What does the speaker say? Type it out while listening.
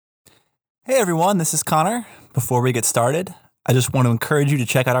Hey everyone, this is Connor. Before we get started, I just want to encourage you to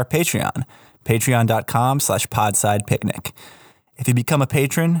check out our Patreon, patreon.com/podsidepicnic. If you become a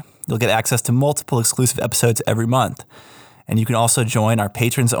patron, you'll get access to multiple exclusive episodes every month. And you can also join our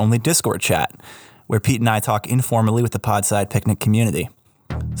patrons-only Discord chat, where Pete and I talk informally with the Podside Picnic community.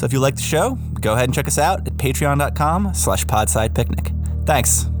 So if you like the show, go ahead and check us out at patreon.com/podsidepicnic.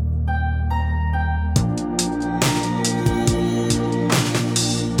 Thanks.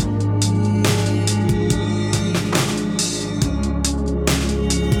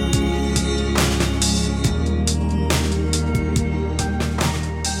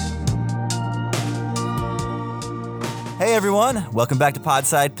 Hey everyone, welcome back to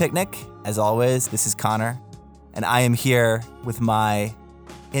Podside Picnic. As always, this is Connor, and I am here with my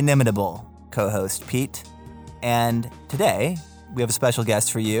inimitable co-host, Pete. And today, we have a special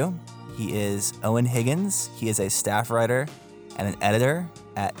guest for you. He is Owen Higgins. He is a staff writer and an editor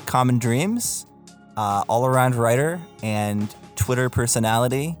at Common Dreams, all-around writer and Twitter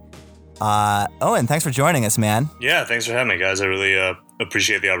personality. Owen, thanks for joining us, man. Yeah, thanks for having me, guys. I really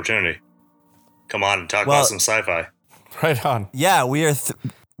appreciate the opportunity. Come on and talk about some sci-fi. Right on. Yeah, we're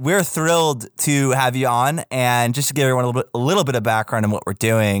thrilled to have you on, and just to give everyone a little bit of background on what we're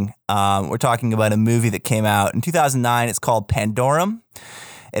doing, we're talking about a movie that came out in 2009. It's called Pandorum.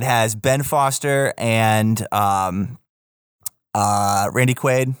 It has Ben Foster and Randy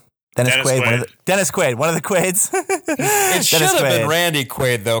Quaid. Dennis Quaid, one of the Quaids. It should have been Randy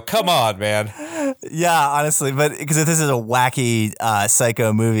Quaid, though. Come on, man. Yeah, honestly, but because this is a wacky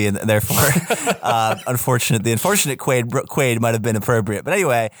psycho movie, and therefore, the unfortunate Quaid might have been appropriate. But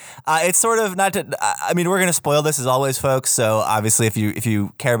anyway, it's sort of not to. I mean, we're going to spoil this as always, folks. So obviously, if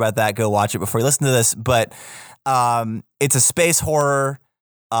you care about that, go watch it before you listen to this. But it's a space horror.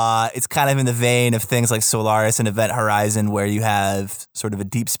 It's kind of in the vein of things like Solaris and Event Horizon, where you have sort of a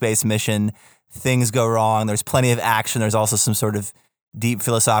deep space mission. Things go wrong. There's plenty of action. There's also some sort of deep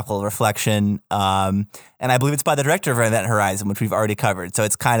philosophical reflection. And I believe it's by the director of Event Horizon, which we've already covered. So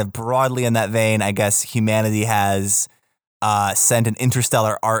it's kind of broadly in that vein. I guess humanity has sent an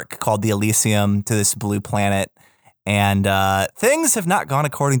interstellar ark called the Elysium to this blue planet. And things have not gone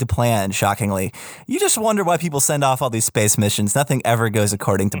according to plan, shockingly. You just wonder why people send off all these space missions. Nothing ever goes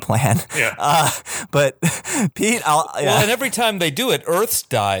according to plan. Yeah. But Pete, Well, and every time they do it, Earth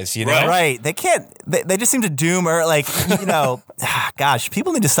dies, you know? Right. They can't, they just seem to doom Earth. Like, gosh,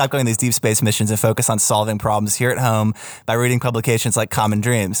 people need to stop going to these deep space missions and focus on solving problems here at home by reading publications like Common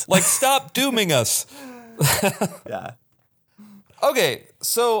Dreams. Like, stop dooming us. Yeah. Okay,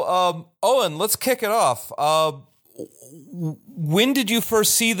 so, Owen, let's kick it off. When did you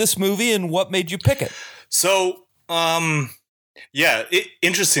first see this movie, and what made you pick it? So,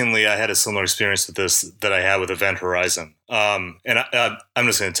 interestingly, I had a similar experience with this that I had with Event Horizon. And I'm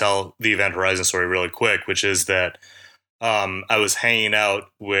just going to tell the Event Horizon story really quick, which is that I was hanging out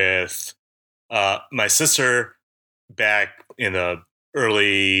with my sister back in the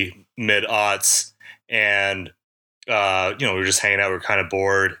early mid-aughts, and we were just hanging out. We were kind of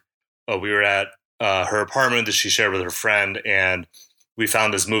bored. We were at her apartment that she shared with her friend, and we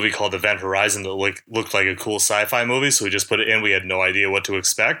found this movie called Event Horizon that looked like a cool sci-fi movie, so we just put it in. We had no idea what to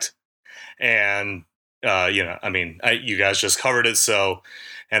expect, and you guys just covered it, so,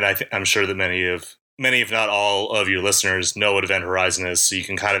 and I'm sure that many, if not all of your listeners know what Event Horizon is, so you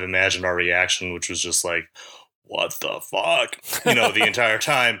can kind of imagine our reaction, which was just like, what the fuck, the entire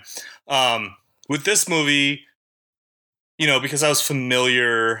time. With this movie, because I was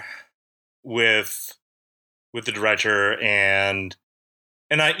familiar with the director, and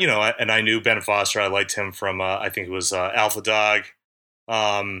I knew Ben Foster. I liked him from I think it was Alpha Dog,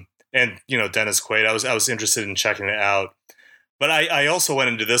 and Dennis Quaid. I was interested in checking it out, but I also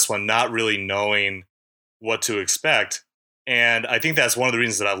went into this one not really knowing what to expect, and I think that's one of the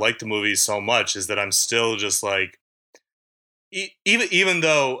reasons that I like the movie so much, is that I'm still just like, even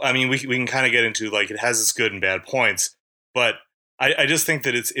though, I mean, we can kind of get into, like, it has its good and bad points, but I just think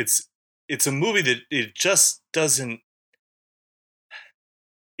that it's a movie that it just doesn't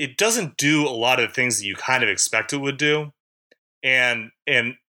do a lot of things that you kind of expect it would do. And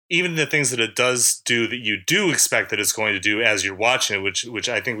even the things that it does do that you do expect that it's going to do as you're watching it, which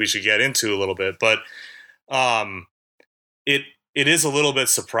I think we should get into a little bit. But it is a little bit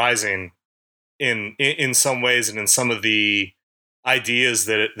surprising in some ways, and in some of the ideas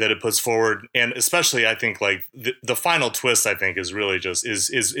that it puts forward, and especially I think like the final twist I think is really just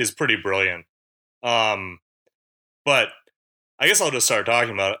is pretty brilliant. But I guess I'll just start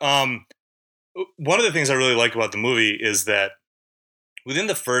talking about it. One of the things I really like about the movie is that within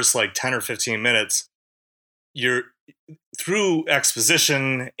the first like 10 or 15 minutes, through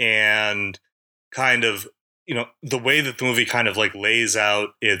exposition and kind of, the way that the movie kind of like lays out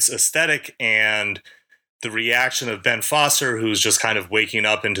its aesthetic and the reaction of Ben Foster, who's just kind of waking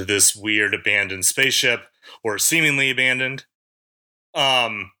up into this weird abandoned spaceship, or seemingly abandoned.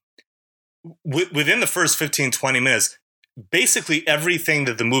 Within the first 15, 20 minutes, basically everything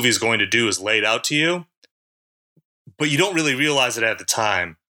that the movie is going to do is laid out to you, but you don't really realize it at the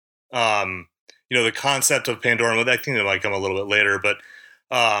time. The concept of Pandora, I think it might come a little bit later, but,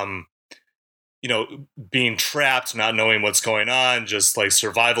 being trapped, not knowing what's going on, just like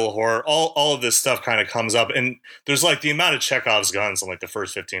survival horror, all of this stuff kind of comes up. And there's like the amount of Chekhov's guns in like the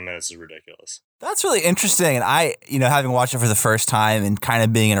first 15 minutes is ridiculous. That's really interesting. And I, having watched it for the first time and kind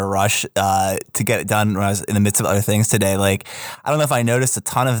of being in a rush to get it done when I was in the midst of other things today, like, I don't know if I noticed a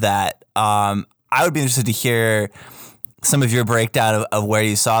ton of that. I would be interested to hear some of your breakdown of where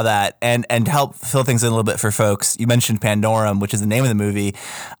you saw that and help fill things in a little bit for folks. You mentioned Pandorum, which is the name of the movie.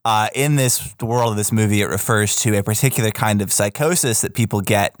 In the world of this movie, it refers to a particular kind of psychosis that people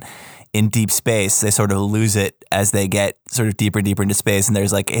get in deep space. They sort of lose it as they get sort of deeper into space. And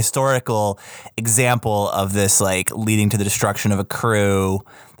there's like a historical example of this, like leading to the destruction of a crew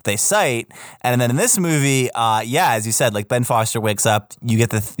that they cite. And then in this movie, as you said, like Ben Foster wakes up, you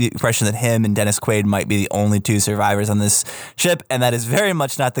get the impression that him and Dennis Quaid might be the only two survivors on this ship. And that is very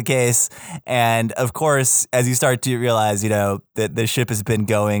much not the case. And of course, as you start to realize, that the ship has been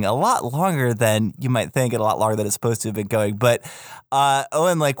going a lot longer than you might think and a lot longer than it's supposed to have been going. But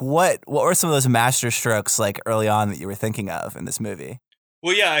Owen, like what were some of those master strokes like early on that you were thinking of in this movie?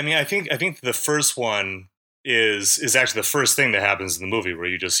 Well, yeah, I mean, I think the first one is actually the first thing that happens in the movie, where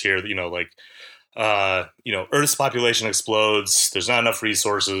you just hear, Earth's population explodes. There's not enough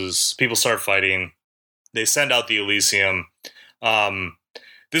resources. People start fighting. They send out the Elysium.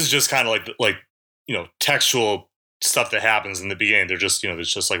 This is just kind of like textual stuff that happens in the beginning. They're just,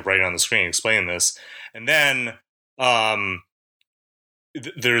 it's just like right on the screen explaining this. And then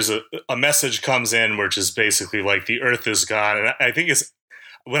there's a message comes in, which is basically like the Earth is gone. And I think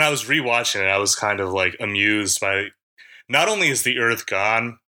when I was rewatching it, I was kind of like amused by, not only is the Earth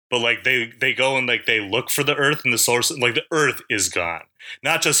gone, but like they go and like they look for the Earth and the source, like the Earth is gone,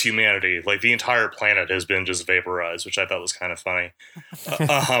 not just humanity, like the entire planet has been just vaporized, which I thought was kind of funny.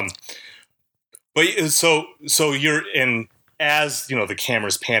 But so you're in, as the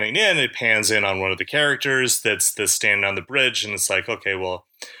camera's panning in, it pans in on one of the characters that's standing on the bridge, and it's like, okay, well,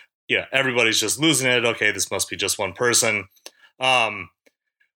 yeah, everybody's just losing it. Okay, this must be just one person.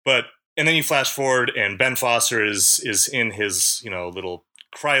 And then you flash forward, and Ben Foster is in his little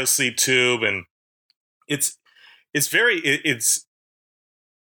cryosleep tube, and it's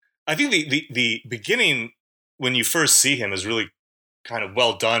I think the beginning when you first see him is really kind of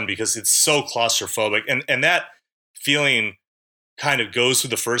well done, because it's so claustrophobic, and that feeling kind of goes through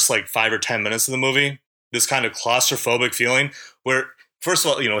the first like 5 or 10 minutes of the movie. This kind of claustrophobic feeling where, first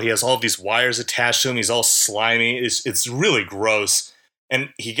of all, he has all of these wires attached to him. He's all slimy. It's really gross. And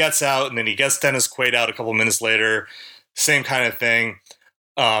he gets out, and then he gets Dennis Quaid out a couple minutes later. Same kind of thing.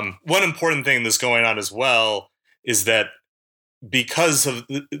 One important thing that's going on as well is that because of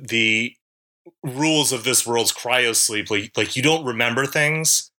the rules of this world's cryosleep, like you don't remember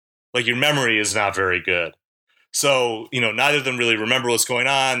things. Like your memory is not very good. So, neither of them really remember what's going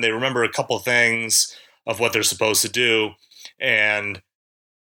on. They remember a couple things of what they're supposed to do. And,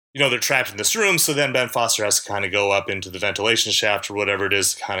 they're trapped in this room. So then Ben Foster has to kind of go up into the ventilation shaft or whatever it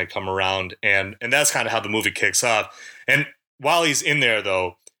is to kind of come around. And that's kind of how the movie kicks off. And while he's in there,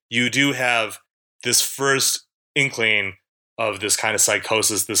 though, you do have this first inkling of this kind of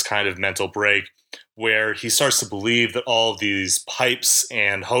psychosis, this kind of mental break, where he starts to believe that all of these pipes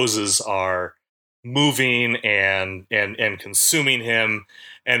and hoses are moving and consuming him.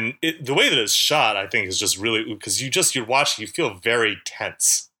 And the way that it's shot, I think, is just really, because you're watching, you feel very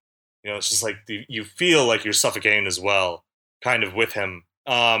tense. It's just like you feel like you're suffocating as well, kind of with him.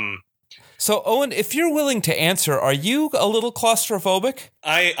 So, Owen, if you're willing to answer, are you a little claustrophobic?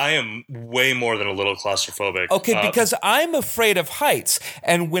 I am way more than a little claustrophobic. Okay, because I'm afraid of heights.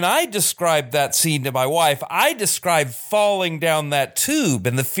 And when I described that scene to my wife, I described falling down that tube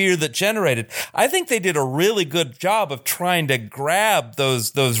and the fear that generated. I think they did a really good job of trying to grab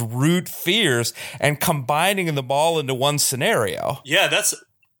those root fears and combining them all into one scenario. Yeah, that's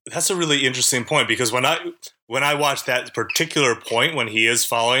a really interesting point, because when I watched that particular point when he is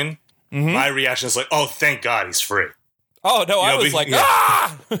falling, mm-hmm. my reaction is like, oh, thank God he's free. Oh, no, I was like,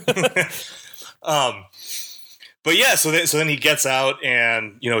 ah! But yeah, so then he gets out,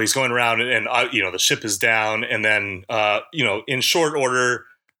 and, he's going around, and the ship is down. And then, in short order,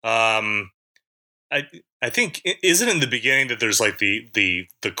 I I think isn't it in the beginning that there's like the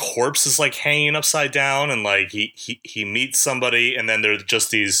corpse is like hanging upside down, and like he meets somebody, and then there's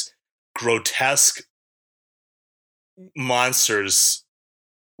just these grotesque monsters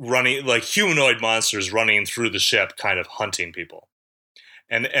running, like humanoid monsters running through the ship, kind of hunting people.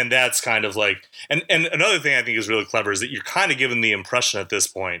 And that's kind of like, and another thing I think is really clever is that you're kind of given the impression at this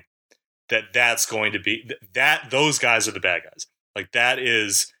point that that's going to be that those guys are the bad guys. Like that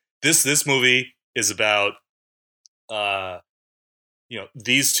is this movie is about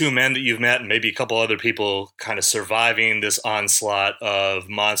these two men that you've met and maybe a couple other people kind of surviving this onslaught of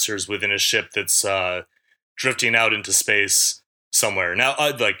monsters within a ship that's drifting out into space somewhere. Now,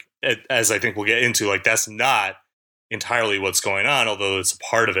 like as I think we'll get into, like that's not entirely what's going on, although it's a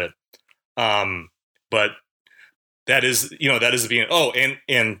part of it. But that is the beginning. Oh,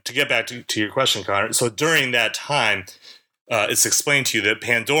 and to get back to your question, Connor. So during that time, it's explained to you that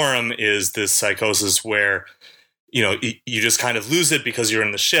Pandorum is this psychosis where, you just kind of lose it because you're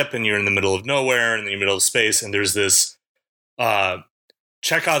in the ship and you're in the middle of nowhere and in the middle of space. And there's this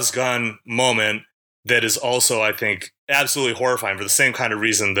Chekhov's gun moment that is also, I think, absolutely horrifying for the same kind of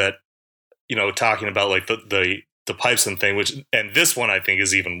reason that, talking about like the pipes and thing, and this one I think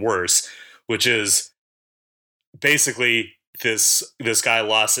is even worse, which is basically this guy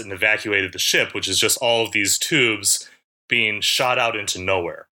lost it and evacuated the ship, which is just all of these tubes being shot out into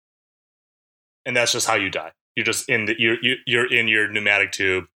nowhere. And that's just how you die. You're just you're in your pneumatic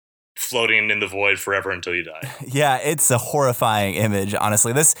tube floating in the void forever until you die. Yeah, it's a horrifying image,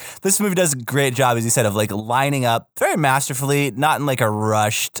 honestly. This movie does a great job, as you said, of like lining up very masterfully, not in like a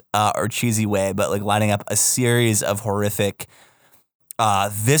rushed or cheesy way, but like lining up a series of horrific,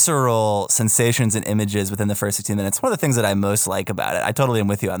 visceral sensations and images within the first 16 minutes. One of the things that I most like about it. I totally am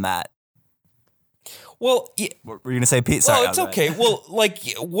with you on that. Well, what were you going to say, Pete? Sorry, well, it's okay. Well, like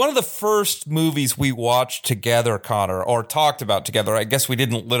one of the first movies we watched together, Connor, or talked about together, I guess we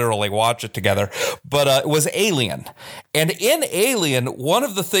didn't literally watch it together, but it was Alien. And in Alien, one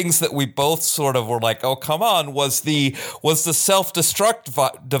of the things that we both sort of were like, oh, come on, was the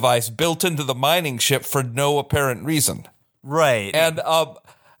self-destruct device built into the mining ship for no apparent reason. Right. And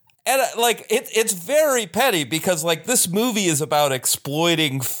like it's very petty because like this movie is about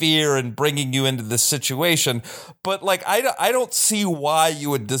exploiting fear and bringing you into this situation, but like I don't see why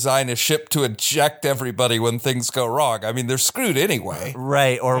you would design a ship to eject everybody when things go wrong. I mean, they're screwed anyway.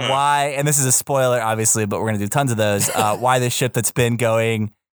 Right, or why, and this is a spoiler obviously, but we're going to do tons of those, why this ship that's been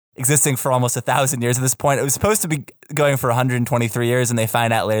existing for almost 1,000 years at this point, it was supposed to be going for 123 years, and they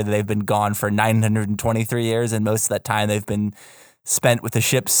find out later that they've been gone for 923 years, and most of that time they've been spent with the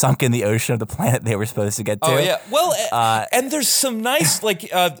ship sunk in the ocean of the planet they were supposed to get to. Oh, yeah. Well, and there's some nice, like,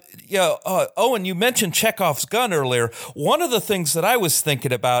 Owen, you mentioned Chekhov's gun earlier. One of the things that I was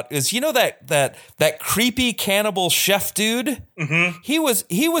thinking about is, that creepy cannibal chef dude? Mm-hmm.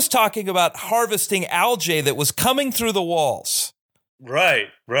 He was talking about harvesting algae that was coming through the walls. Right.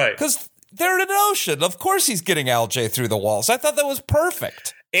 Because they're in an ocean. Of course he's getting algae through the walls. I thought that was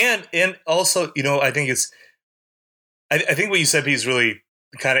perfect. And also, I think I think what you said, Pete, is really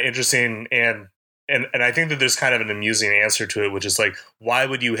kind of interesting, and I think that there's kind of an amusing answer to it, which is like, why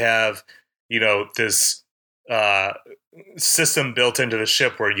would you have, this system built into the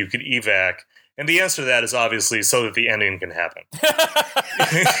ship where you could evac? And the answer to that is obviously so that the ending can happen.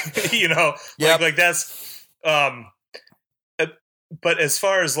 Yep. like that's, but as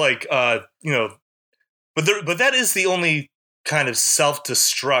far as like, but that is the only kind of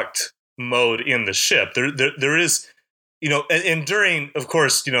self-destruct mode in the ship. There is. And during, of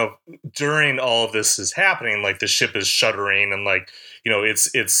course, during all of this is happening, like the ship is shuddering and like,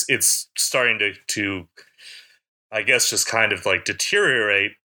 it's starting to, I guess, just kind of like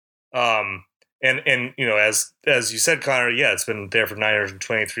deteriorate. And as you said, Connor, yeah, it's been there for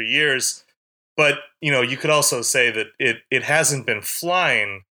 923 years, but, you could also say that it hasn't been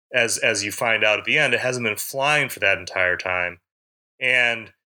flying as you find out at the end, it hasn't been flying for that entire time.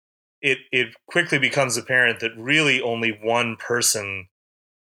 And it quickly becomes apparent that really only one person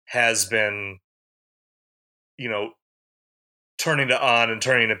has been, turning it on and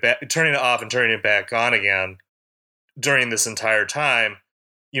turning it off and turning it back on again during this entire time.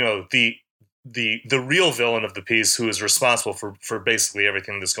 The real villain of the piece, who is responsible for basically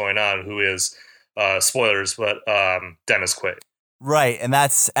everything that's going on, who is spoilers, but Dennis Quaid. Right, and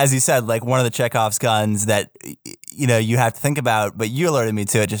that's, as you said, like one of the Chekhov's guns that, you have to think about, but you alerted me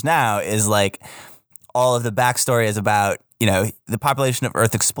to it just now, is like all of the backstory is about, the population of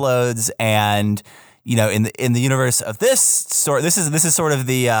Earth explodes, and, in the universe of this story, this is sort of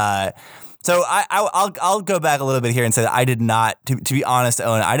the So I'll go back a little bit here and say that I did not, to be honest,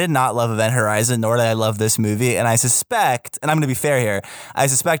 Owen, I did not love Event Horizon, nor did I love this movie. And I suspect, and I'm going to be fair here, I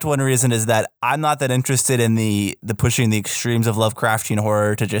suspect one reason is that I'm not that interested in the pushing the extremes of Lovecraftian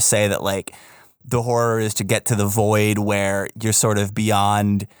horror to just say that like the horror is to get to the void where you're sort of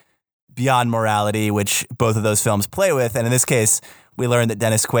beyond morality, which both of those films play with. And in this case, we learned that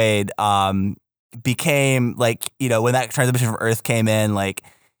Dennis Quaid became like, you know, when that transmission from Earth came in, like,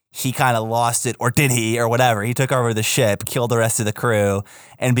 he kind of lost it, or did he, or whatever. He took over the ship, killed the rest of the crew,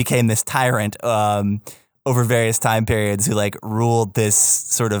 and became this tyrant over various time periods who like ruled this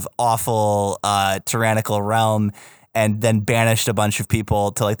sort of awful, tyrannical realm, and then banished a bunch of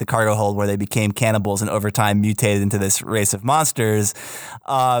people to like the cargo hold where they became cannibals and over time mutated into this race of monsters.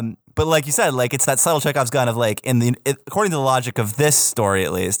 But like you said, like it's that subtle Chekhov's gun of like according to the logic of this story,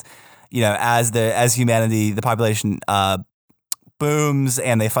 at least, you know, as humanity, the population booms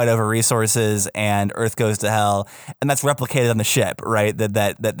and they fight over resources and Earth goes to hell, and that's replicated on the ship, right?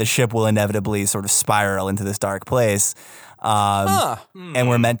 That the ship will inevitably sort of spiral into this dark place. And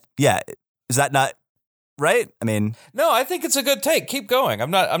we're meant, is that not right? I mean, no, I think it's a good take. Keep going. I'm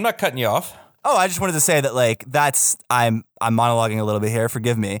not cutting you off. Oh, I just wanted to say that like I'm monologuing a little bit here.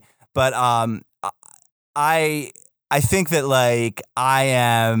 Forgive me, but I think that like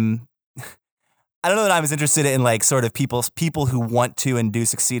I don't know that I'm as interested in like sort of people who want to and do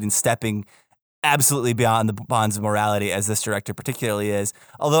succeed in stepping absolutely beyond the bonds of morality as this director particularly is.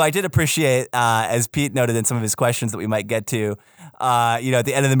 Although I did appreciate, as Pete noted in some of his questions that we might get to, you know, at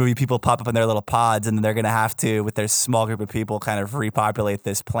the end of the movie, people pop up in their little pods and then they're going to have to, with their small group of people, kind of repopulate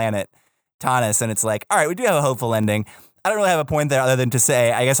this planet, Tanis. And it's like, all right, we do have a hopeful ending. I don't really have a point there other than to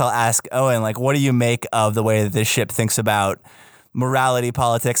say, I guess I'll ask Owen, like, what do you make of the way that this ship thinks about morality,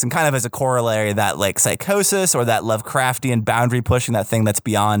 politics, and kind of as a corollary that like psychosis or that Lovecraftian boundary pushing, that thing that's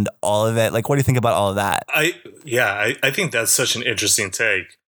beyond all of it? Like, what do you think about all of that? I think that's such an interesting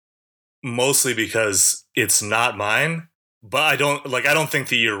take, mostly because it's not mine, but I don't think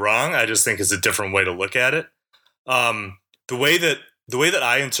that you're wrong. I just think it's a different way to look at it. The way that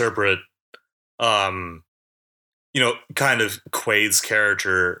I interpret, you know, kind of Quaid's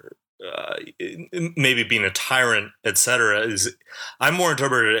character, maybe being a tyrant, etc., is I'm more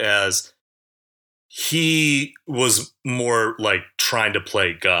interpreted as he was more like trying to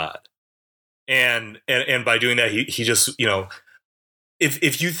play God, and by doing that, he just, you know,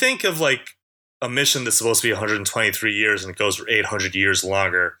 if you think of like a mission that's supposed to be 123 years and it goes for 800 years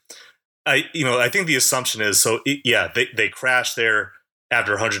longer, I think the assumption is they crashed there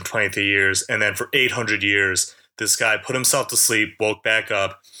after 123 years, and then for 800 years this guy put himself to sleep, woke back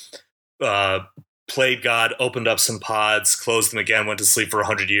up, played God, opened up some pods, closed them again, went to sleep for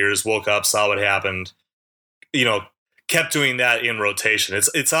 100 years, woke up, saw what happened, you know, kept doing that in rotation.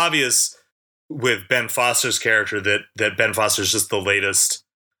 It's obvious with Ben Foster's character that Ben Foster's just the latest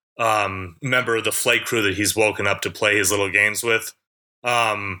member of the flight crew that he's woken up to play his little games with,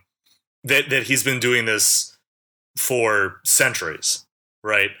 that he's been doing this for centuries,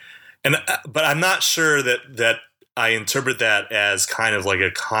 right? But I'm not sure that I interpret that as kind of like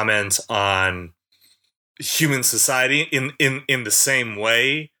a comment on human society in the same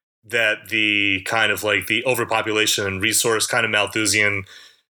way that the kind of like the overpopulation and resource kind of Malthusian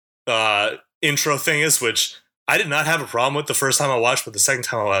intro thing is, which I did not have a problem with the first time I watched, but the second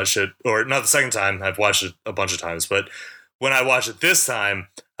time I watched it, or not the second time, I've watched it a bunch of times, but when I watched it this time,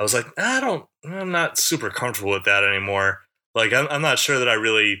 I was like, I'm not super comfortable with that anymore. Like, I'm not sure that I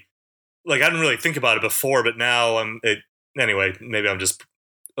didn't really think about it before, but now anyway, maybe I'm just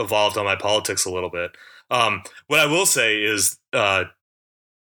evolved on my politics a little bit. What I will say is,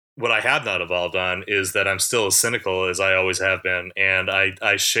 what I have not evolved on is that I'm still as cynical as I always have been. And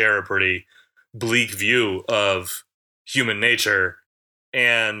I share a pretty bleak view of human nature.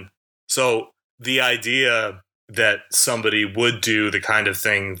 And so the idea that somebody would do the kind of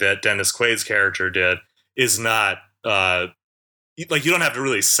thing that Dennis Quaid's character did is not, like, you don't have to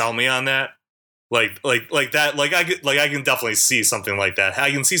really sell me on that. Like that, I can definitely see something like that. I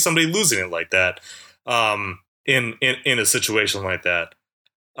can see somebody losing it like that, in a situation like that.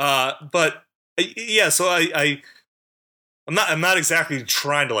 But yeah, so I'm not exactly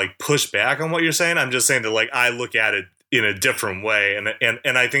trying to like push back on what you're saying. I'm just saying that like I look at it in a different way, and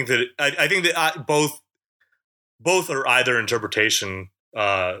I think that both are either interpretation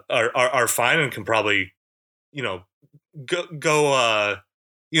are fine and can probably, you know, go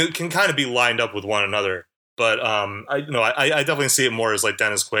you know, can kind of be lined up with one another. But I definitely see it more as like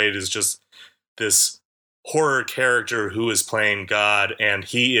Dennis Quaid is just this horror character who is playing God, and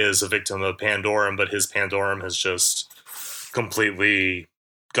he is a victim of Pandorum, but his Pandorum has just completely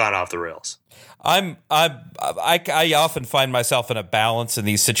gone off the rails. I often find myself in a balance in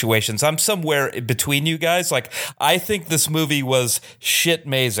these situations. I'm somewhere between you guys. Like, I think this movie was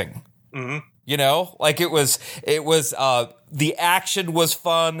shit-mazing. Mm-hmm. You know, like it was, the action was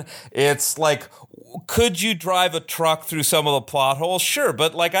fun. It's like, could you drive a truck through some of the plot holes? Sure.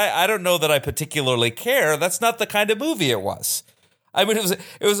 But like, I don't know that I particularly care. That's not the kind of movie it was. I mean,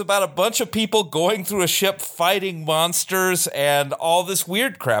 it was about a bunch of people going through a ship fighting monsters, and all this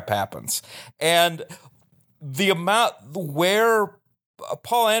weird crap happens. And the amount where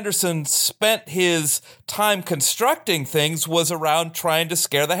Paul Anderson spent his time constructing things was around trying to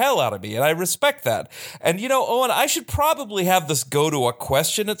scare the hell out of me, and I respect that. And, you know, Owen, I should probably have this go to a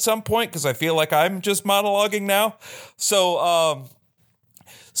question at some point, because I feel like I'm just monologuing now. So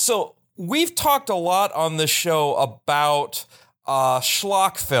we've talked a lot on this show about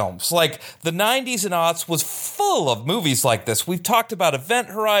schlock films. Like, the 90s and aughts was full of movies like this. We've talked about Event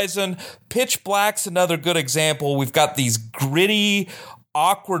Horizon. Pitch Black's another good example. We've got these gritty,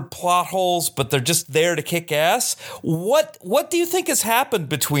 awkward plot holes, but they're just there to kick ass. What do you think has happened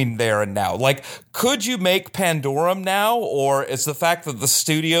between there and now? Like, could you make Pandorum now, or is the fact that the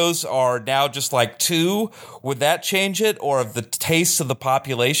studios are now just like two, would that change it, or have the tastes of the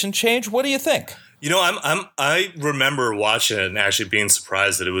population changed? What do you think? You know, I remember watching it and actually being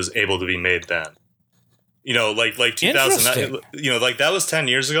surprised that it was able to be made then. You know, like 2009. You know, like that was 10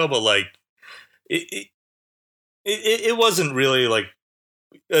 years ago, but like it wasn't really like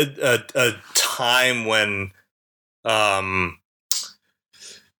a time when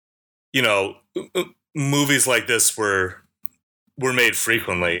you know, movies like this were made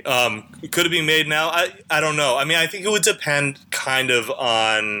frequently. Could it be made now? I don't know. I mean, I think it would depend kind of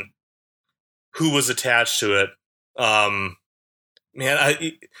on who was attached to it.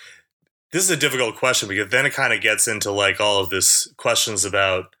 This is a difficult question, because then it kind of gets into like all of this questions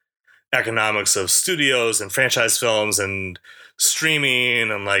about economics of studios and franchise films and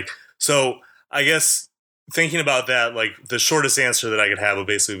streaming, and like, so I guess thinking about that, like the shortest answer that I could have would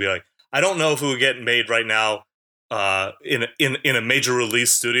basically be like, I don't know if it would get made right now in a major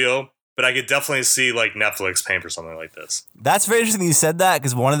release studio, but I could definitely see like Netflix paying for something like this. That's very interesting that you said that,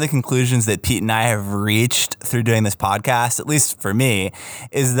 because one of the conclusions that Pete and I have reached through doing this podcast, at least for me,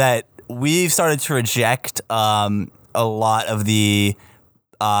 is that we've started to reject a lot of the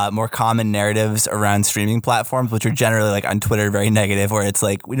more common narratives around streaming platforms, which are generally like on Twitter very negative, where it's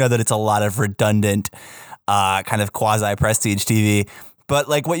like, we know that it's a lot of redundant kind of quasi-prestige TV. But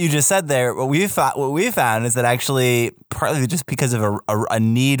like what you just said there, what we found is that actually, partly just because of a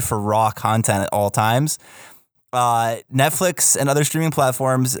need for raw content at all times, Netflix and other streaming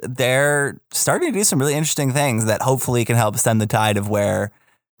platforms, they're starting to do some really interesting things that hopefully can help stem the tide of where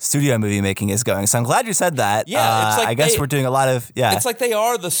studio movie making is going. So I'm glad you said that. Yeah, it's like I guess we're doing a lot of, It's like they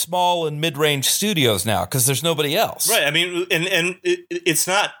are the small and mid-range studios now, because there's nobody else. Right. I mean, and it's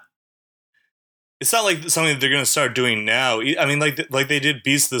not like something that they're going to start doing now. I mean, like they did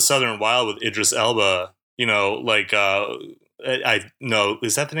Beast of the Southern Wild with Idris Elba. You know, like I know,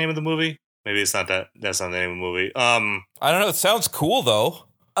 is that the name of the movie? Maybe it's not that. That's not the name of the movie. I don't know. It sounds cool though.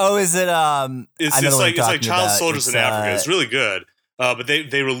 Oh, is it? It's like Child Soldiers in Africa. It's really good. But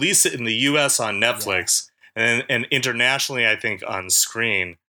they release it in the U.S. on Netflix, and internationally, I think, on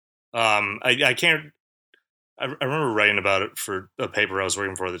Screen. I can't. I remember writing about it for a paper I was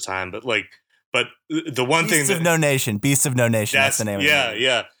working for at the time, but the one Beasts thing of No Nation. That's the name of it.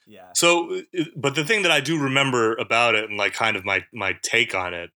 Yeah. So, but the thing that I do remember about it, and like kind of my take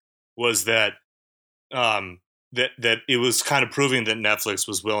on it, was that that it was kind of proving that Netflix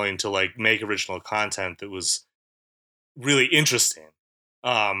was willing to like make original content that was really interesting.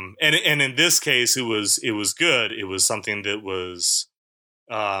 And in this case, it was good. It was something that was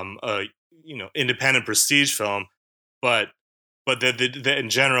a independent prestige film, but that in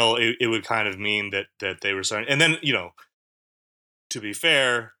general it would kind of mean that they were starting. And then, you know, to be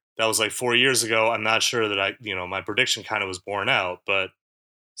fair, that was like 4 years ago. I'm not sure that my prediction kind of was borne out, but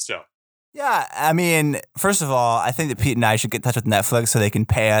still. Yeah, I mean, first of all, I think that Pete and I should get in touch with Netflix so they can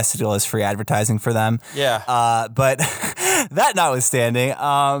pay us to do all this free advertising for them. Yeah. But that notwithstanding,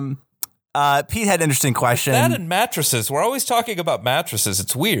 Pete had an interesting question. That and mattresses. We're always talking about mattresses.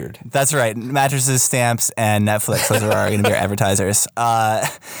 It's weird. That's right. Mattresses, stamps, and Netflix. Those are going to be our advertisers. Owen,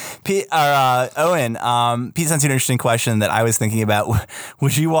 Pete sent you an interesting question that I was thinking about.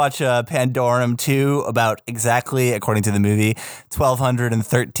 Would you watch Pandorum 2 about exactly, according to the movie,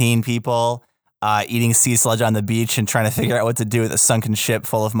 1,213 people eating sea sludge on the beach and trying to figure out what to do with a sunken ship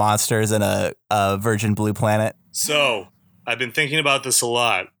full of monsters and a virgin blue planet? So, I've been thinking about this a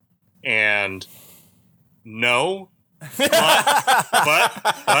lot. And no, but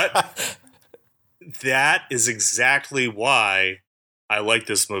that is exactly why I like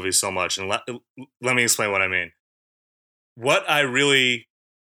this movie so much. And let me explain what I mean. What I really,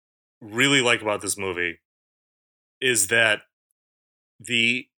 really like about this movie is that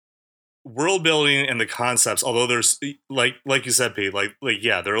the world building and the concepts, although there's like you said, Pete, like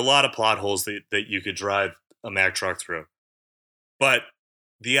yeah, there are a lot of plot holes that you could drive a Mack truck through. But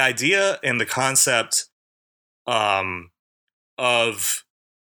the idea and the concept of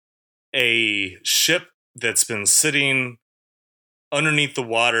a ship that's been sitting underneath the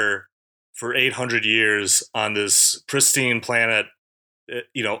water for 800 years on this pristine planet,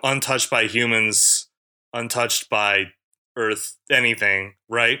 untouched by humans, untouched by Earth, anything,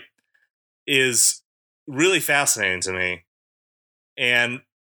 right, is really fascinating to me. And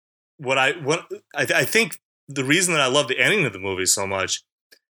I think the reason that I love the ending of the movie so much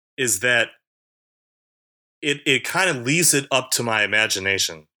is that it kind of leaves it up to my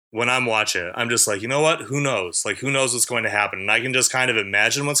imagination. When I'm watching it, I'm just like, you know what? Who knows? Like, who knows what's going to happen? And I can just kind of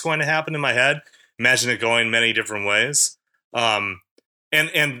imagine what's going to happen in my head, imagine it going many different ways. And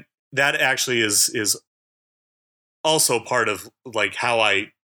that actually is also part of like how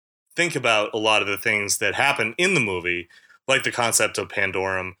I think about a lot of the things that happen in the movie, like the concept of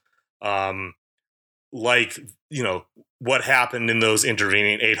Pandorum, like, what happened in those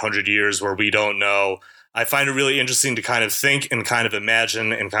intervening 800 years where we don't know. I find it really interesting to kind of think and kind of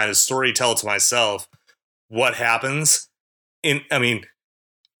imagine and kind of story tell to myself what happens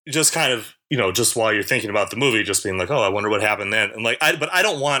just kind of, just while you're thinking about the movie, just being like, oh, I wonder what happened then. And but I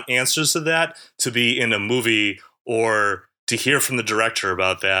don't want answers to that to be in a movie or to hear from the director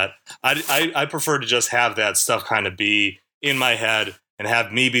about that. I prefer to just have that stuff kind of be in my head and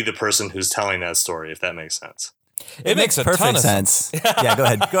have me be the person who's telling that story, if that makes sense. It makes a perfect ton of sense. Yeah, go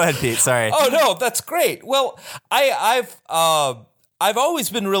ahead, Pete. Sorry. Oh no, that's great. Well, I've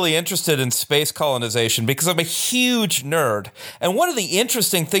always been really interested in space colonization because I'm a huge nerd. And one of the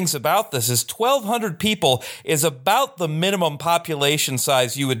interesting things about this is 1,200 people is about the minimum population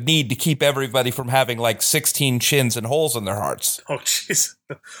size you would need to keep everybody from having like 16 chins and holes in their hearts. Oh, jeez.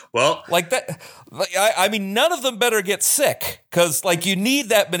 Well, like that. I mean, none of them better get sick because like you need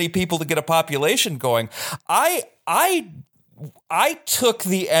that many people to get a population going. I took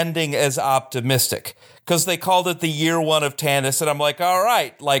the ending as optimistic because they called it the year one of Tanis. And I'm like, all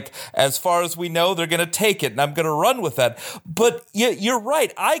right, like as far as we know, they're going to take it and I'm going to run with that. But you're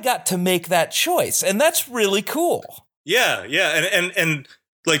right. I got to make that choice. And that's really cool. Yeah. Yeah. And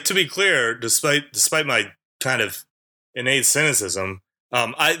like, to be clear, despite my kind of innate cynicism,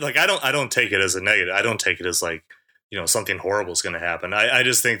 I don't take it as a negative. I don't take it as like, something horrible is going to happen. I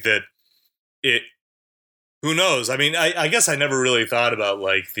just think that who knows? I mean, I guess I never really thought about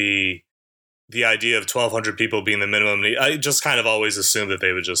like the idea of 1,200 people being the minimum. I just kind of always assumed that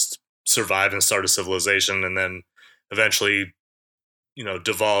they would just survive and start a civilization and then eventually,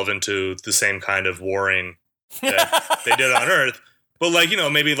 devolve into the same kind of warring that they did on Earth. But like,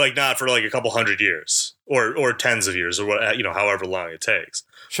 maybe like not for like a couple hundred years or tens of years or what, however long it takes.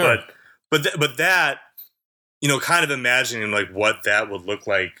 Sure. But that, kind of imagining like what that would look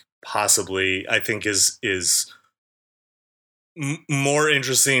like possibly, I think is more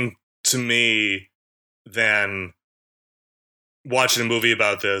interesting to me than watching a movie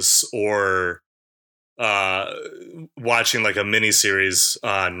about this or watching like a mini series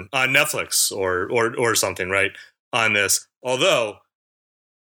on Netflix or something, right, on this. Although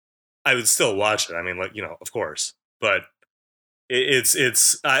I would still watch it. I mean, like, of course, but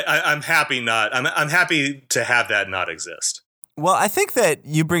I'm happy I'm happy to have that not exist. Well, I think that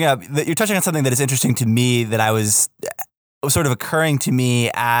you bring up that you're touching on something that is interesting to me that was sort of occurring to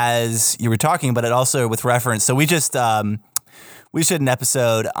me as you were talking, but it also with reference. So we just did an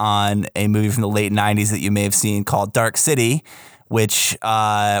episode on a movie from the late 90s that you may have seen called Dark City, which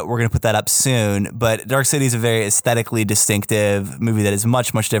we're going to put that up soon. But Dark City is a very aesthetically distinctive movie that is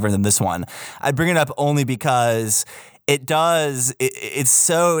much, much different than this one. I bring it up only because it's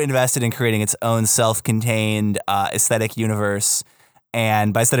so invested in creating its own self-contained aesthetic universe.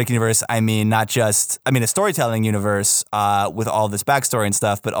 And by aesthetic universe, I mean a storytelling universe with all this backstory and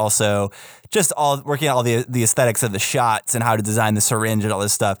stuff, but also just working out all the aesthetics of the shots and how to design the syringe and all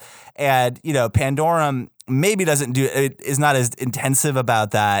this stuff. And, Pandorum maybe is not as intensive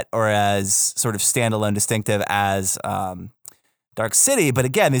about that or as sort of standalone distinctive as Dark City. But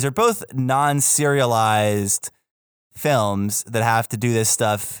again, these are both non-serialized films that have to do this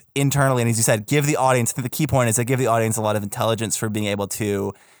stuff internally. And as you said, give the audience, I think the key point is they give the audience a lot of intelligence for being able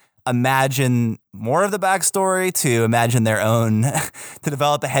to imagine more of the backstory, to imagine their own, to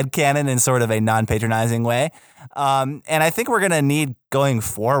develop a headcanon in sort of a non-patronizing way. And I think we're going to need going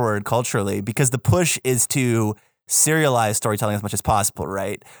forward culturally, because the push is to serialize storytelling as much as possible,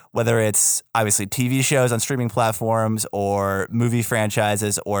 right? Whether it's obviously TV shows on streaming platforms, or movie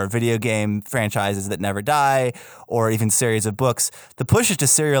franchises, or video game franchises that never die, or even series of books. The push is to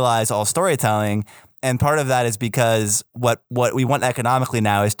serialize all storytelling. And part of that is because what we want economically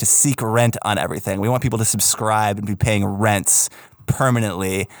now is to seek rent on everything. We want people to subscribe and be paying rents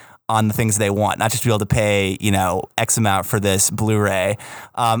permanently on the things they want, not just be able to pay, X amount for this Blu-ray.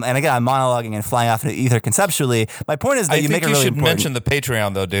 And again, I'm monologuing and flying off into ether conceptually. My point is that you make a really important... mention the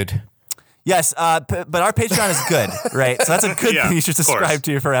Patreon, though, dude. Yes, but our Patreon is good, right? So that's a good thing you should subscribe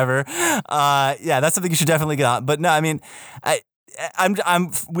to forever. That's something you should definitely get on. But no, I mean,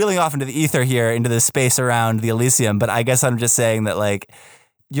 I'm wheeling off into the ether here, into the space around the Elysium, but I guess I'm just saying that, like,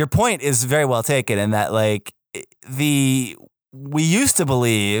 your point is very well taken, in that, like, we used to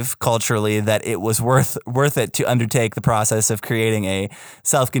believe culturally that it was worth it to undertake the process of creating a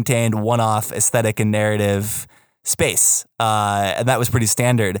self-contained one-off aesthetic and narrative space, and that was pretty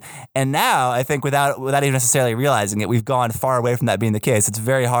standard. And now, I think without even necessarily realizing it, we've gone far away from that being the case. It's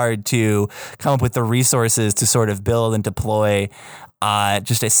very hard to come up with the resources to sort of build and deploy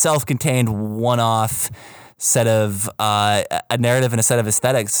just a self-contained one-off set of a narrative and a set of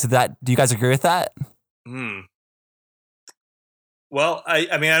aesthetics. Do you guys agree with that? Well,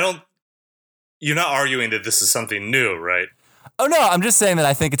 I mean, you're not arguing that this is something new, right? Oh no, I'm just saying that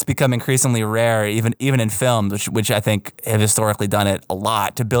I think it's become increasingly rare, even in film, which I think have historically done it a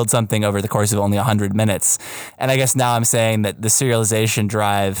lot, to build something over the course of only 100 minutes. And I guess now I'm saying that the serialization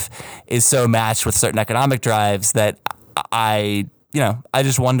drive is so matched with certain economic drives that I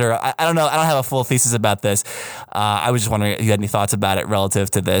just wonder. I don't know. I don't have a full thesis about this. I was just wondering if you had any thoughts about it relative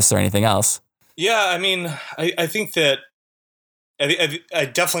to this or anything else. Yeah, I mean, I think that I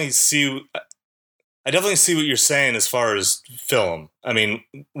definitely see. I definitely see what you're saying as far as film. I mean,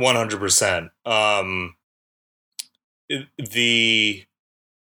 100%. If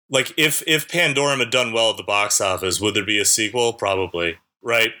Pandorum had done well at the box office, would there be a sequel? Probably,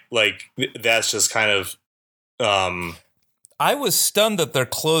 right? Like, that's just kind of. I was stunned that they're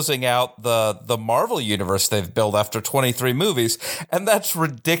closing out the Marvel universe they've built after 23 movies, and that's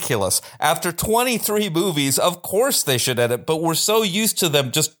ridiculous. After 23 movies, of course they should end it, but we're so used to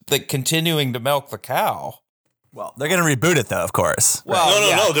them just continuing to milk the cow. Well, they're going to reboot it, though, of course.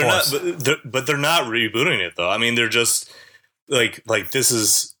 Well, no, they're not. But they're not rebooting it, though. I mean, they're just like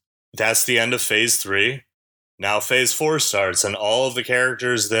that's the end of Phase 3. Now Phase 4 starts, and all of the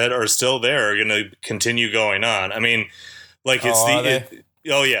characters that are still there are going to continue going on. I mean. Like it's I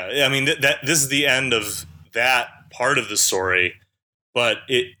mean that this is the end of that part of the story, but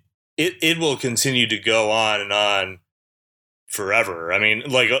it will continue to go on and on forever. I mean,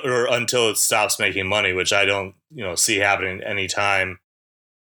 like, or until it stops making money, which I don't see happening anytime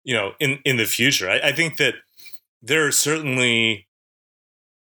in the future. I think that there are certainly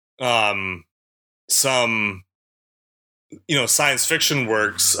some science fiction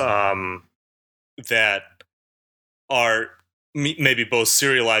works that are maybe both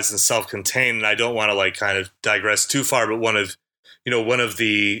serialized and self-contained, and I don't want to kind of digress too far, but one of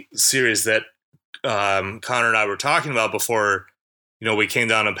the series that Connor and I were talking about before we came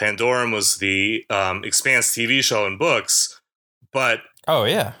down on Pandorum was the Expanse TV show and books, but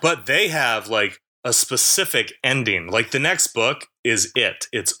they have like a specific ending. Like the next book is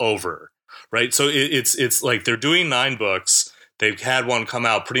it's over, right? So it's like they're doing 9 books. They've had one come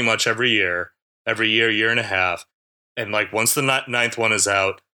out pretty much every year and a half. And like once the 9th one is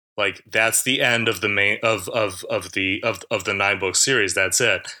out, like that's the end of the main of the 9-book series. That's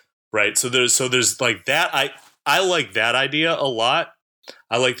it, right? So there's like that. I like that idea a lot.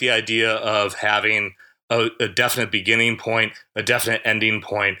 I like the idea of having a definite beginning point, a definite ending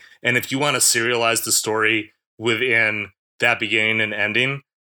point, and if you want to serialize the story within that beginning and ending,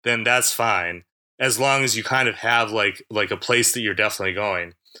 then that's fine, as long as you kind of have like a place that you're definitely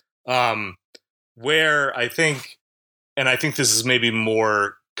going. Where I think. And I think this is maybe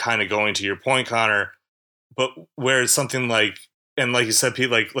more kind of going to your point, Connor, but where it's something like, and like you said, Pete,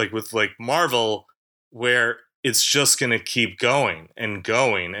 like with like Marvel, where it's just going to keep going and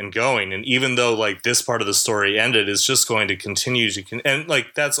going and going. And even though like this part of the story ended, it's just going to continue to, and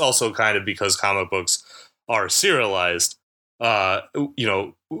like, that's also kind of because comic books are serialized, forms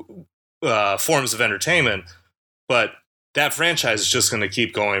of entertainment, but that franchise is just going to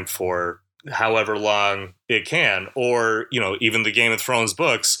keep going for however long it can. Or, even the Game of Thrones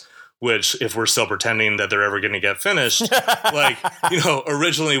books, which if we're still pretending that they're ever going to get finished, like,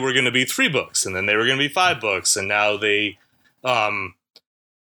 originally we're going to be 3 books and then they were going to be 5 books. And now they,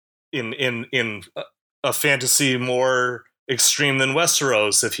 in a fantasy more extreme than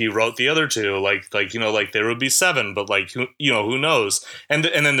Westeros, if he wrote the other 2, like there would be 7, but like, who knows? And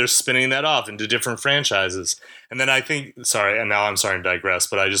then they're spinning that off into different franchises. And then I think, I'm starting to digress,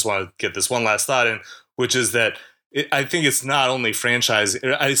 but I just want to get this one last thought in, which is that I think it's not only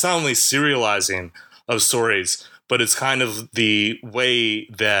it's not only serializing of stories, but it's kind of the way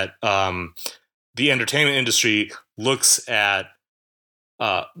that the entertainment industry looks at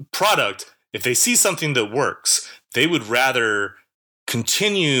product. If they see something that works, they would rather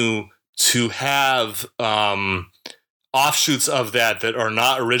continue to have offshoots of that are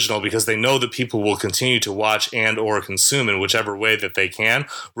not original, because they know that people will continue to watch and or consume in whichever way that they can,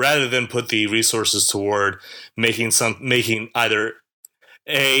 rather than put the resources toward making either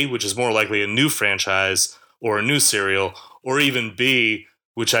A, which is more likely a new franchise or a new serial, or even B,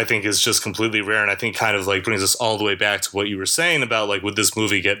 which I think is just completely rare, and I think kind of like brings us all the way back to what you were saying about like, would this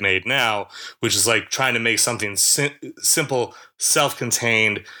movie get made now, which is like trying to make something simple,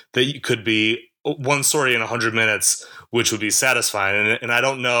 self-contained, that could be one story in 100 minutes, which would be satisfying. And I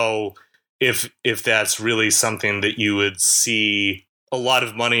don't know if that's really something that you would see a lot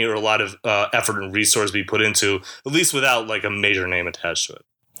of money or a lot of effort and resource be put into, at least without like a major name attached to it.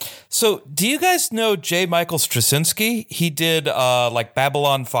 So do you guys know J. Michael Straczynski? He did like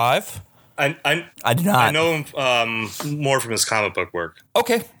Babylon 5. I do not. I know him more from his comic book work.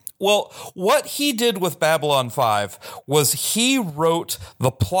 Okay. Well, what he did with Babylon 5 was he wrote the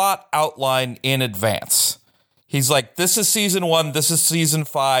plot outline in advance. He's like, this is season 1, this is season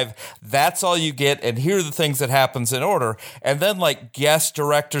 5, that's all you get, and here are the things that happens in order. And then like guest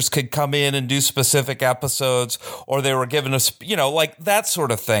directors could come in and do specific episodes, or they were given like that sort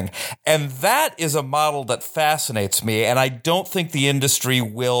of thing. And that is a model that fascinates me, and I don't think the industry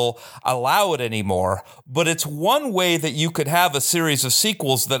will allow it anymore. But it's one way that you could have a series of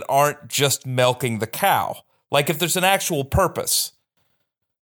sequels that aren't just milking the cow. Like if there's an actual purpose.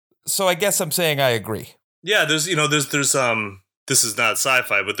 So I guess I'm saying I agree. Yeah, there's this is not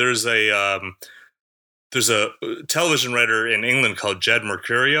sci-fi, but there's a television writer in England called Jed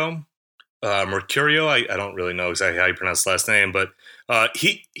Mercurio. I don't really know exactly how you pronounce the last name, but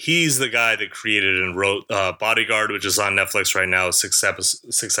he's the guy that created and wrote Bodyguard, which is on Netflix right now, 6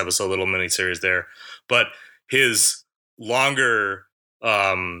 episode little miniseries there. But his longer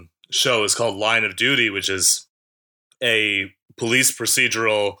show is called Line of Duty, which is a police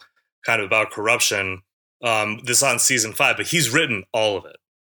procedural kind of about corruption. This on season 5, but he's written all of it.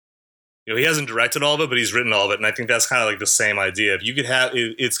 He hasn't directed all of it, but he's written all of it. And I think that's kind of like the same idea. If you could have,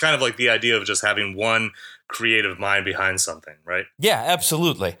 it's kind of like the idea of just having one creative mind behind something, right? Yeah,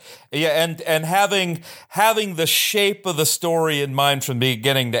 absolutely. Yeah, and having the shape of the story in mind from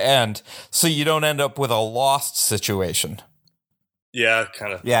beginning to end, so you don't end up with a Lost situation. Yeah,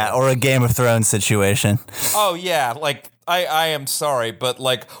 kind of. Yeah, or a Game of Thrones situation. Oh yeah, like I am sorry, but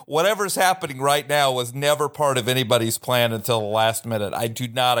like whatever's happening right now was never part of anybody's plan until the last minute. I do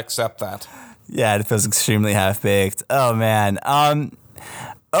not accept that. Yeah, it feels extremely half-baked. Oh man. And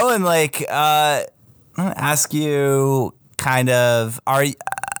like I want to ask you kind of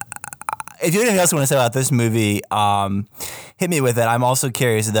if you have anything else you want to say about this movie, hit me with it. I'm also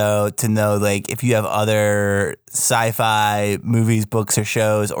curious, though, to know like if you have other sci-fi movies, books, or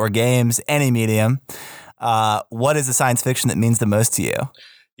shows, or games, any medium. What is the science fiction that means the most to you?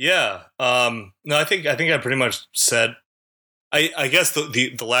 Yeah. No, I think I pretty much said. I guess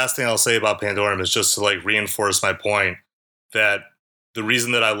the last thing I'll say about Pandorum is just to like reinforce my point that the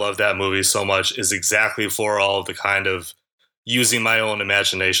reason that I love that movie so much is exactly for all of the kind of using my own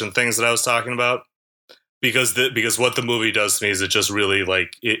imagination things that I was talking about. Because what the movie does to me is it just really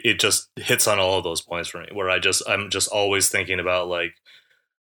like it just hits on all of those points for me, where I'm just always thinking about like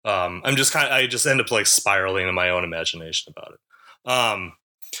I just end up like spiraling in my own imagination about it.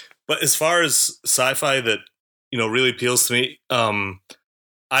 But as far as sci-fi that really appeals to me,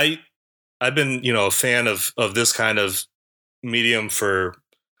 I've been a fan of this kind of medium for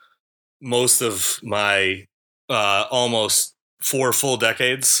most of my almost 4 full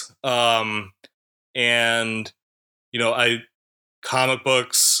decades. And comic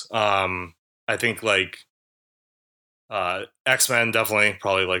books, I think like X-Men, definitely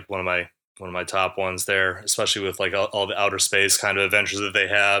probably like one of my top ones there, especially with like all the outer space kind of adventures that they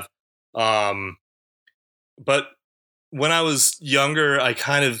have. But when I was younger, I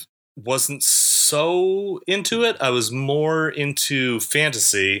kind of wasn't so into it. I was more into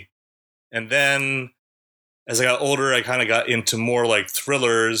fantasy. And then as I got older, I kind of got into more like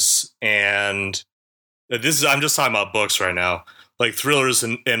thrillers, and I'm just talking about books right now, like thrillers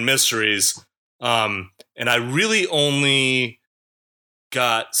and mysteries. And I really only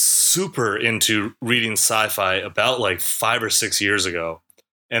got super into reading sci-fi about like 5 or 6 years ago.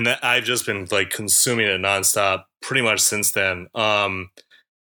 And that I've just been like consuming it nonstop pretty much since then.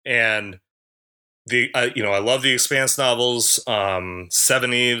 And I love the Expanse novels.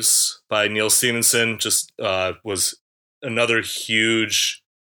 Seven Eves by Neil Stephenson just was another huge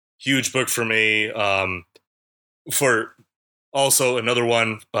book for me. For also another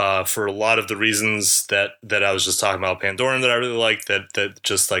one for a lot of the reasons that I was just talking about, Pandoran, that I really like. That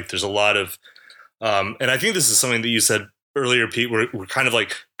just like there's a lot of, and I think this is something that you said earlier, Pete. We're kind of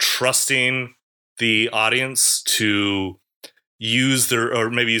like trusting the audience to use their, or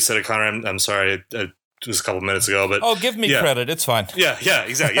maybe you said it, Connor. I'm sorry, it was a couple minutes ago, but give me credit. It's fine. Yeah,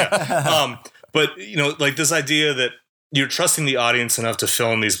 exactly. Yeah. But like this idea that you're trusting the audience enough to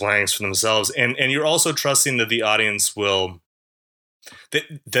fill in these blanks for themselves, and you're also trusting that the audience will,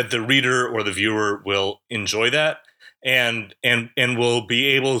 that the reader or the viewer will enjoy that, and will be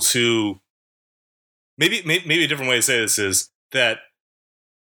able to, maybe a different way to say this is that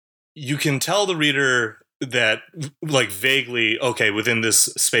you can tell the reader that, like, vaguely, okay, within this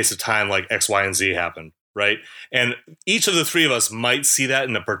space of time, like X, Y, and Z happened, right? And each of the three of us might see that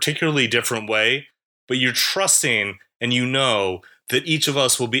in a particularly different way, but you're trusting, and you know that each of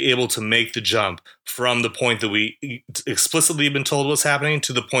us will be able to make the jump from the point that we explicitly have been told what's happening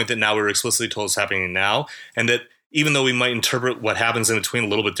to the point that now we're explicitly told what's happening now, and that even though we might interpret what happens in between a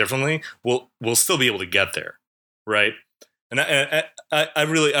little bit differently, we'll still be able to get there, right? And I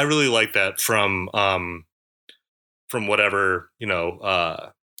really like that from whatever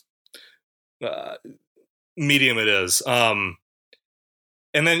medium it is. And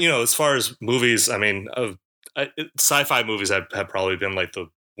then as far as movies, I mean, sci-fi movies have probably been like the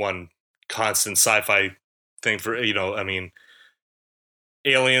one constant sci-fi thing for I mean,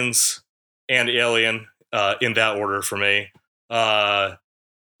 Aliens and Alien in that order for me. The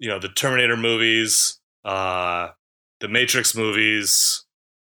Terminator movies, the Matrix movies,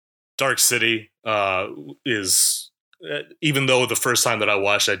 Dark City is. Even though the first time that I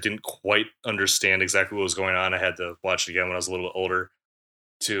watched, I didn't quite understand exactly what was going on. I had to watch it again when I was a little bit older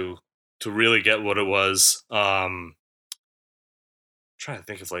to really get what it was. Trying to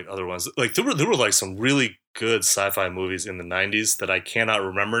think of like other ones. Like there were like some really good sci-fi movies in the 90s that I cannot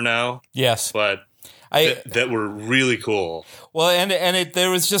remember now. Yes, but that were really cool. Well, and there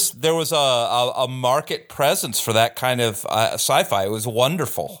was a market presence for that kind of sci-fi. It was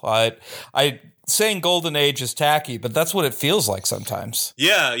wonderful. Saying golden age is tacky, but that's what it feels like sometimes.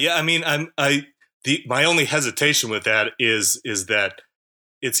 Yeah. I mean, my only hesitation with that is that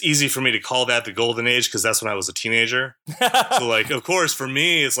it's easy for me to call that the golden age because that's when I was a teenager. So, like, of course, for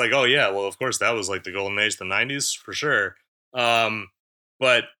me, it's like, oh yeah, well, of course, that was like the golden age, the 90s for sure.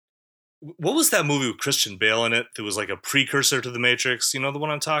 But what was that movie with Christian Bale in it that was like a precursor to The Matrix? You know the one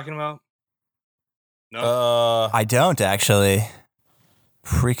I'm talking about? No, I don't actually.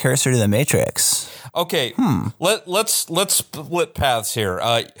 Precursor to The Matrix. Okay, let's split paths here.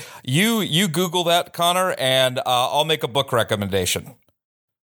 You Google that, Connor, and I'll make a book recommendation.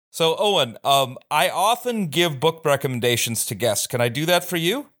 So, Owen, I often give book recommendations to guests. Can I do that for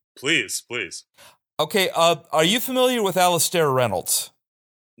you? Please. Okay, are you familiar with Alastair Reynolds?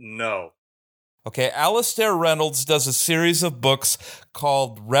 No. Okay, Alastair Reynolds does a series of books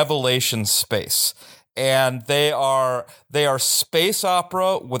called Revelation Space. And they are space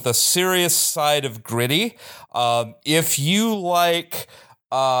opera with a serious side of gritty. If you like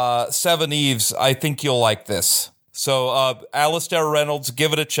Seven Eves, I think you'll like this. So Alastair Reynolds,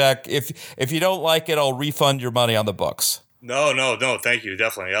 give it a check. If you don't like it, I'll refund your money on the books. No, thank you.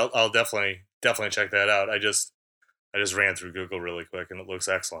 Definitely, I'll definitely check that out. I just ran through Google really quick, and it looks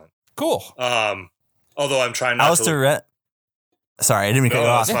excellent. Cool. Although I'm trying not Alastair Sorry, I didn't mean to cut you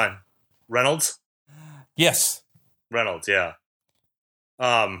off. That's fine. Reynolds. Yes. Reynolds, yeah.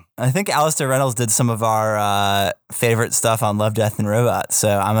 I think Alastair Reynolds did some of our favorite stuff on Love, Death, and Robots,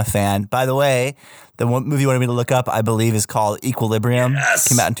 so I'm a fan. By the way, the one movie you wanted me to look up, I believe, is called Equilibrium. Yes!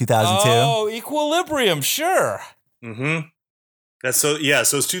 Came out in 2002. Oh, Equilibrium, sure. Mm-hmm. That's so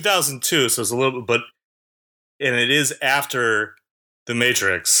it's 2002, so it's a little bit, and it is after The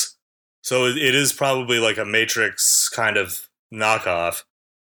Matrix, so it is probably like a Matrix kind of knockoff,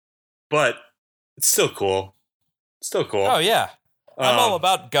 but it's still cool. Oh, yeah. I'm all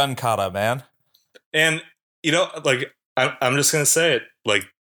about gun kata, man. And, like, I'm just going to say it. Like,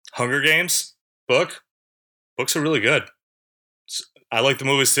 Hunger Games books are really good. I like the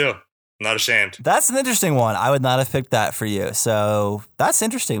movies, too. Not ashamed. That's an interesting one. I would not have picked that for you. So that's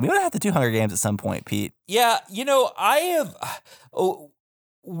interesting. We would have to do Hunger Games at some point, Pete. Yeah,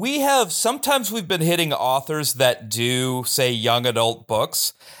 sometimes we've been hitting authors that do, say, young adult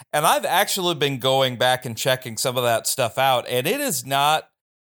books, and I've actually been going back and checking some of that stuff out, and it is not,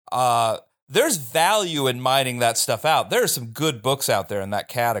 there's value in mining that stuff out. There are some good books out there in that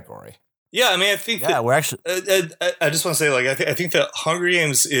category. Yeah, I mean, I think we're actually. I just want to say, like, I think that Hunger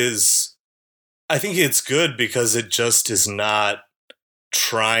Games I think it's good because it just is not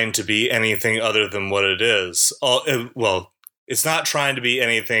trying to be anything other than what it is. It's not trying to be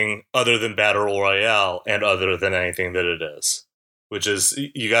anything other than Battle Royale and other than anything that it is, which is,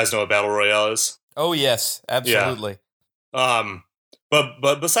 you guys know what Battle Royale is? Oh, yes, absolutely. Yeah.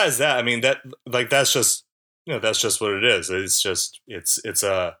 But besides that, I mean, that's just what it is. It's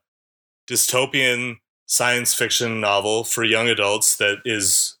a dystopian science fiction novel for young adults that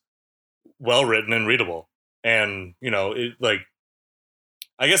is well written and readable. And,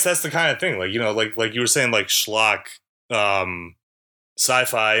 I guess that's the kind of thing, like you were saying, like schlock,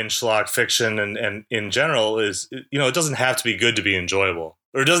 sci-fi and schlock fiction and in general is, it doesn't have to be good to be enjoyable,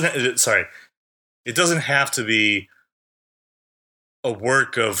 or it doesn't have to be a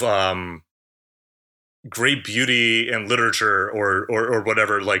work of great beauty and literature or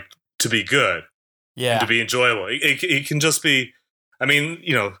whatever, like, to be good, and to be enjoyable. It can just be, I mean,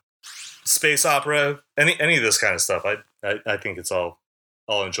 space opera, any of this kind of stuff. I think it's all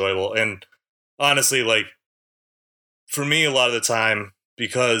enjoyable. And honestly, like, for me, a lot of the time,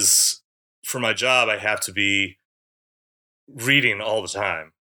 because for my job, I have to be reading all the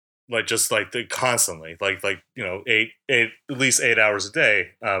time, like, just like constantly, like, at least 8 hours a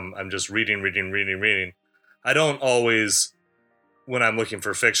day. I'm just reading. I don't always, when I'm looking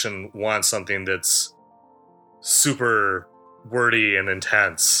for fiction, want something that's super wordy and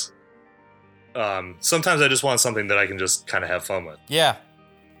intense. Sometimes I just want something that I can just kind of have fun with. Yeah,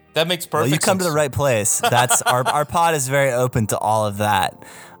 that makes perfect sense. Well, you come to the right place. That's our pod is very open to all of that.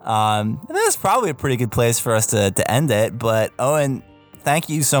 And this is probably a pretty good place for us to end it. But Owen, thank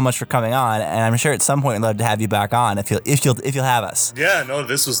you so much for coming on, and I'm sure at some point we'd love to have you back on if you'll have us. Yeah, no,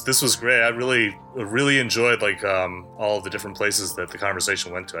 this was great. I really enjoyed, like, all of the different places that the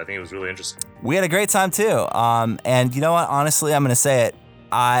conversation went to. I think it was really interesting. We had a great time too. And you know what? Honestly, I'm going to say it.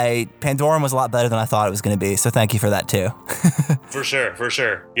 Pandorum was a lot better than I thought it was going to be. So thank you for that too. For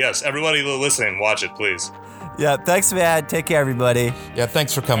sure. Yes, everybody listening, watch it, please. Yeah, thanks, man. Take care, everybody. Yeah,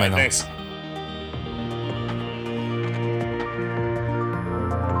 thanks for coming on. Thanks.